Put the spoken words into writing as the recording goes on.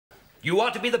You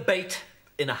are to be the bait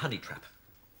in a honey trap.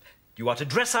 You are to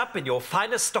dress up in your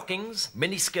finest stockings,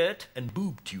 miniskirt, and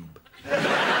boob tube. And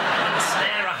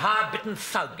snare a hard-bitten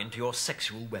thug into your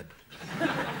sexual web.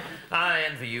 I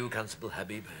envy you, Constable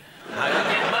Habib. I would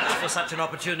give much for such an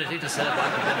opportunity to serve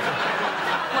my community.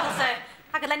 Well, sir,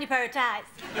 I could lend you a pair of ties.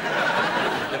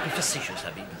 Don't be facetious,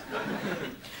 Habib.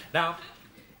 Now,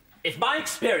 if my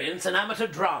experience in amateur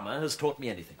drama has taught me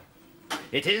anything,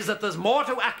 it is that there's more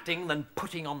to acting than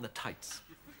putting on the tights.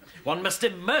 One must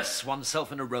immerse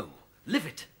oneself in a role, live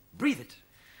it, breathe it.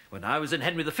 When I was in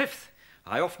Henry V,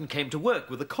 I often came to work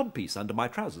with a codpiece under my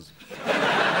trousers.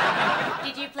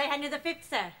 Did you play Henry V,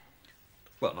 sir?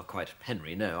 Well, not quite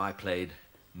Henry, no. I played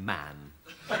man.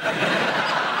 The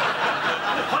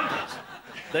point is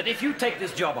that if you take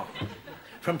this job on,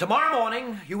 from tomorrow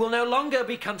morning, you will no longer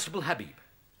be Constable Habib.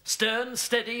 Stern,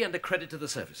 steady, and a credit to the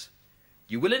service.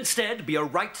 You will instead be a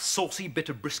right saucy bit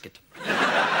of brisket.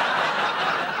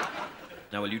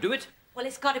 Now, will you do it? Well,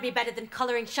 it's got to be better than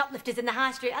collaring shoplifters in the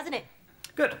high street, hasn't it?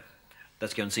 Good.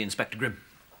 Let's go and see Inspector Grimm.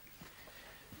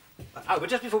 Oh, but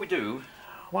just before we do,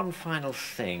 one final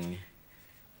thing.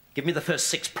 Give me the first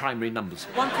 6 primary numbers.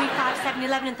 1, 3, 5, 7,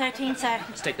 11, and 13, sir.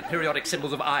 State the periodic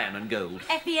symbols of iron and gold.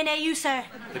 FE and AU, sir.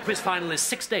 The quiz final is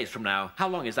 6 days from now. How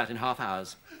long is that in half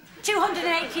hours?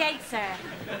 288, sir.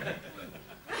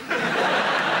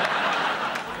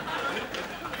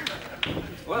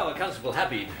 Well, Constable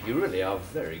Habib, you really are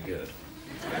very good.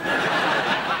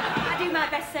 I do my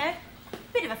best, sir.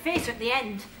 Bit of a facer at the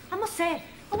end. I must say,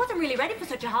 I wasn't really ready for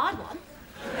such a hard one.